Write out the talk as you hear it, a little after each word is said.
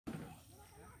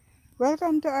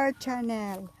Welcome to our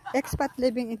channel, Expat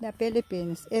Living in the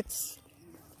Philippines. It's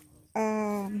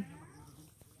Michael,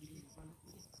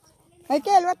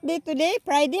 what day today?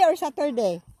 Friday or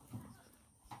Saturday?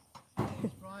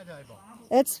 Friday,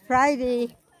 It's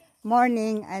Friday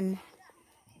morning and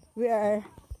we are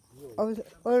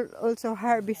also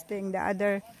harvesting the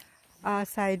other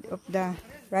side of the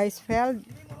rice field,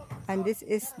 and this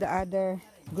is the other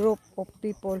group of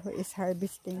people who is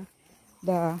harvesting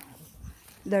the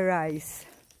rice.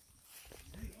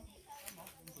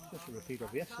 Just a repeat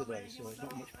of yesterday, so there's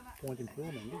not much point in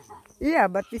filming, is there? Yeah,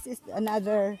 but this is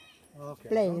another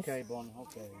place. Okay, Bon,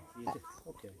 okay.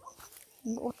 Okay.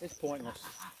 It's pointless.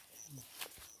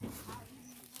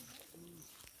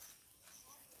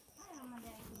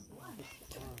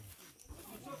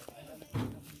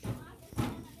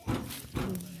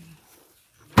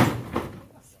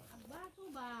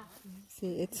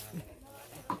 See, it's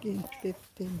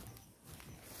 15,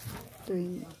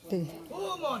 20,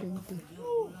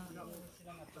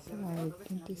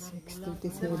 26,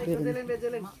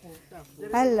 27.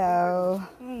 Hello.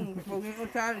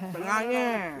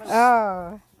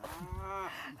 Oh.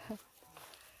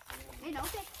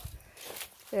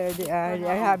 There they are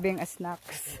having a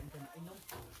snacks.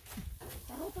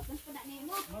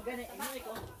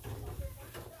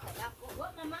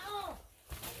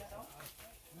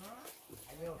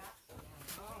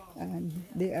 And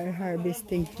they are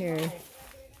harvesting here.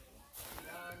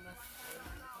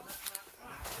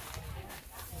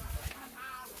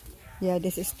 Yeah,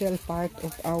 this is still part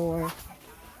of our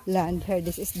land here.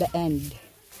 This is the end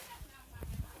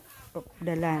of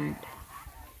the land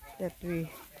that they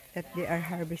are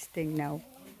harvesting now.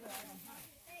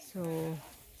 So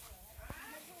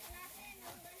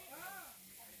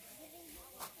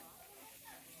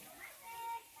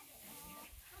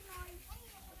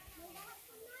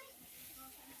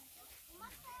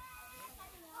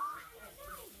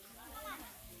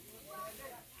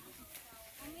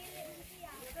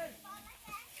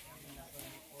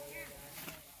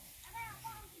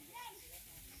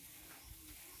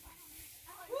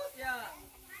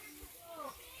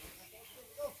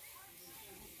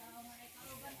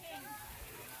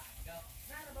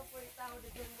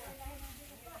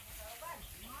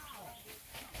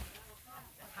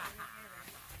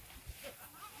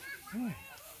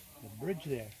The bridge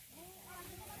there.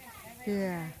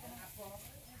 yeah,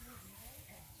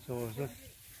 So is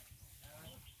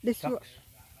this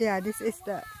this is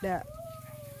the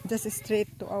just straight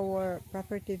to our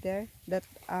property there. That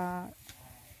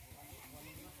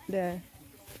they're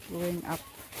going up.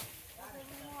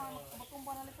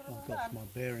 I've got my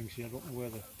bearings here. I don't know where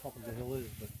the top of the hill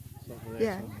is, but it's over there.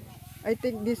 Yeah, Somewhere. I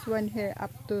think this one here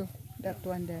up to that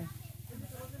one there.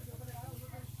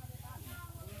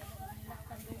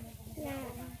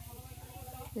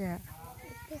 Yeah.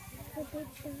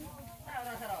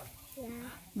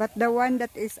 But the one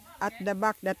that is at the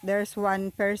back, that there's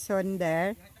one person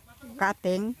there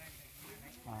cutting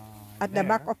at the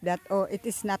back of that. Oh, it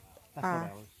is not.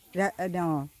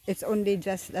 No, it's only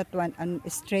just that one and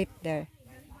straight there.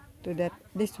 To that,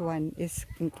 this one is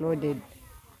included.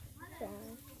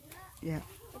 Yeah.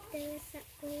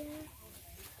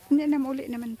 Hindi na mauli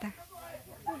naman ta.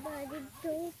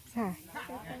 Sa?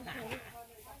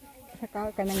 Sa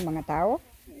ka ng mga tao?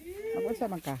 Mag-unsa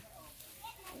man ka?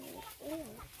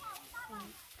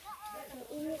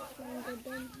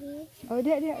 Oh,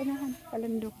 dia unahan.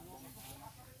 Palandong.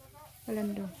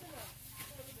 Palandong.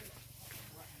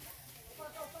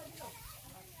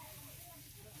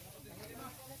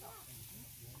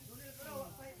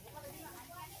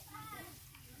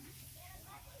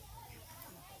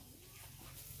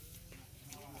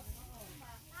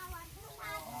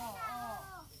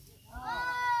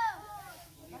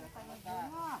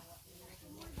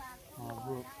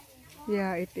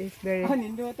 Yeah, it is very. Oh,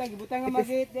 nindo ta gibutan nga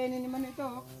magit din ni man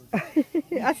ito.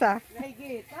 Asa?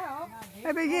 Git,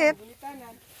 Ay, bigit.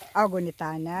 Ah,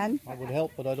 gunitanan. I would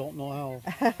help, but I don't know how.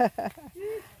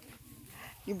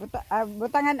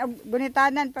 Butangan og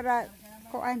gunitanan para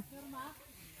kuan.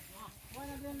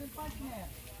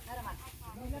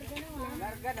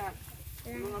 Larga na.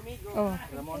 Mga amigo. Oh.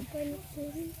 Ramon.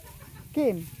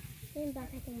 Kim. Yan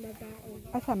bakit ang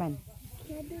babae? Asa man?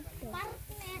 Kaya dito.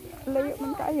 Layo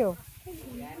man kaayo.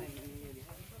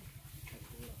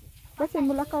 Kasi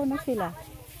mulakaw na sila.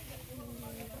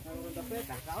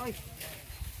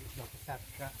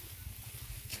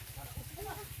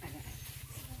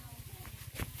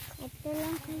 Ito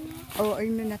lang kanya. Oh,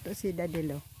 ayun na to si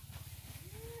Dadilo.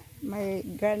 My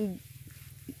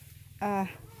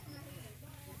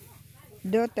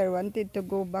daughter wanted to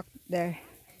go back there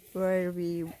where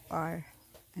we are,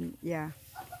 and yeah,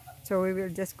 So we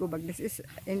will just go back. This is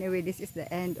anyway. This is the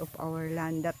end of our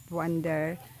land. That one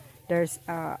there, there's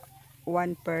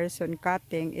one person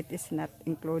cutting. It is not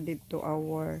included to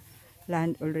our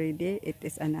land already. It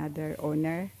is another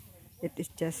owner. It is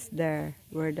just there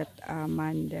where that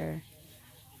man there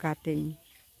cutting.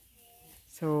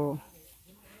 So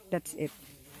that's it.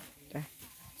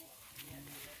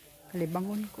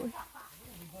 Kalibangon ko.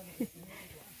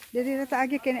 Dili na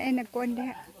taagi kinain nagkuan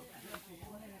diha.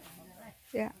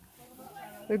 Yeah.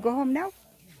 We go home now.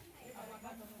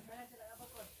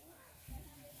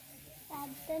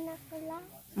 Sabto na ko lang.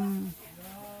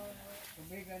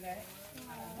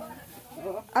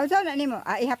 Aw sa na nimo?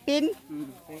 Ihapin?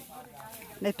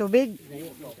 Na tubig?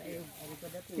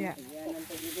 Yeah.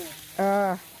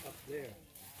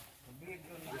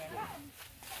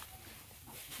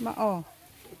 Mao.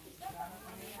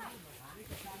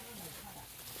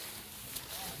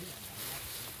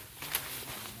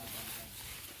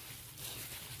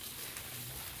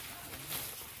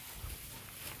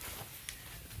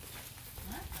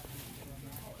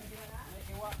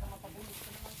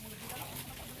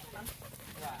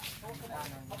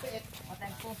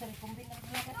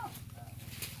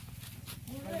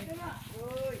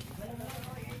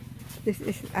 This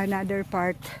is another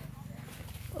part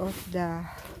of the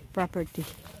property.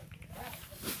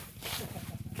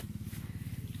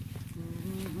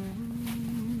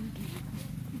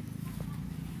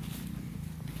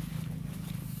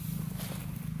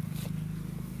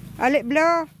 Ali,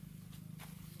 blow.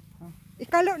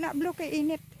 Ikalo na, blow, kay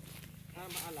init.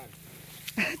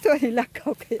 Ito ay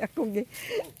lakaw kay akong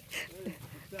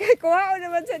kay kuwao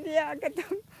naman sa diya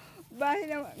katong bahay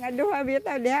na nga duha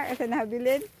bitaw diha kasi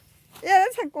nabilin.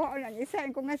 Yan sa kuwao lang isa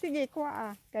ko nga sige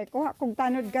kuha kay kuha kong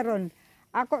tanod karon.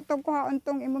 Ako tong kuhaon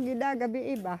tong imong gida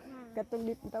gabi iba katong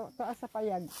dito to sa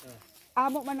payag.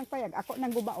 Amo man ang payag, ako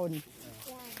nang gubaon.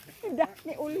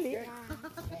 Ni uli.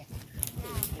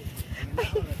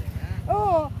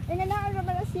 Oh, inganaan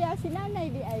naman na siya si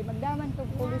nanay di ay magdaman tong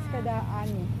pulis kada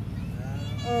ani.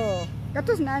 Oh,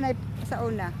 katos nanay sa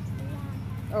una.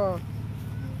 Oh.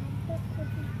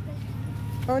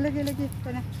 Oh, lagi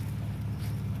kana.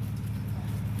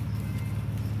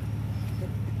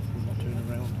 Turn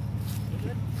around.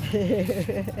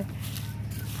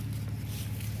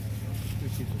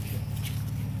 This is a shot.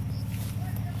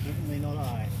 Certainly not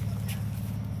I.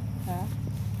 Huh?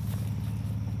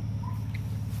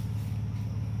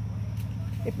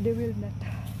 If they will not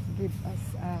give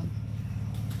us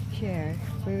share,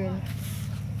 we will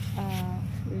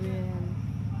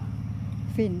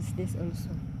fence this also,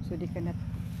 so they cannot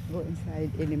go inside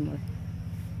anymore.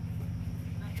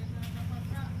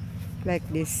 Like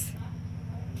this.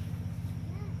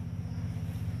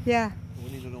 Yeah. We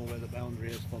need to know where the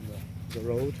boundary is from the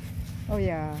road. Oh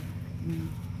yeah.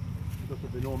 Because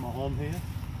there'll be no more home here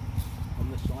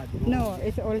on this side. No,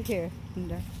 it's all here.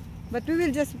 But we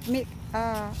will just make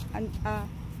an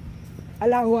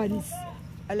allowance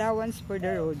for the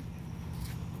road.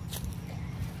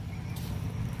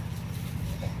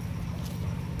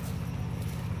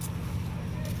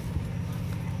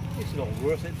 It's not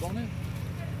worth it, Bonnie.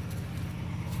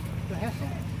 The hassle.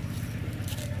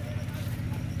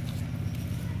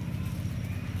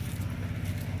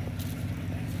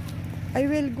 I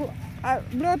will go.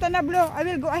 Blow ta na blow. I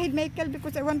will go ahead, Michael,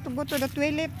 because I want to go to the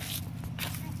toilet.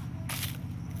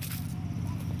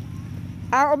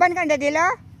 Uban ka na dila?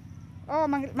 Oh,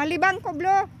 malibang ko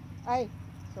blow. Ay,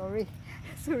 sorry.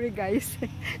 Sorry guys.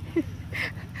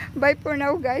 Bye for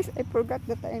now guys. I forgot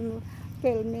that I'm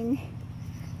filming.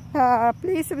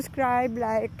 Please subscribe,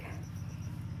 like,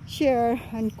 share,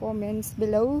 and comments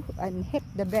below, and hit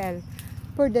the bell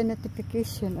for the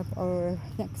notification of our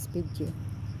next video.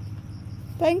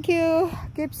 Thank you.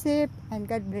 Keep safe and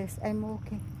God bless. I'm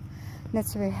okay.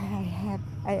 That's why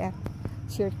I have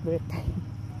short birthday.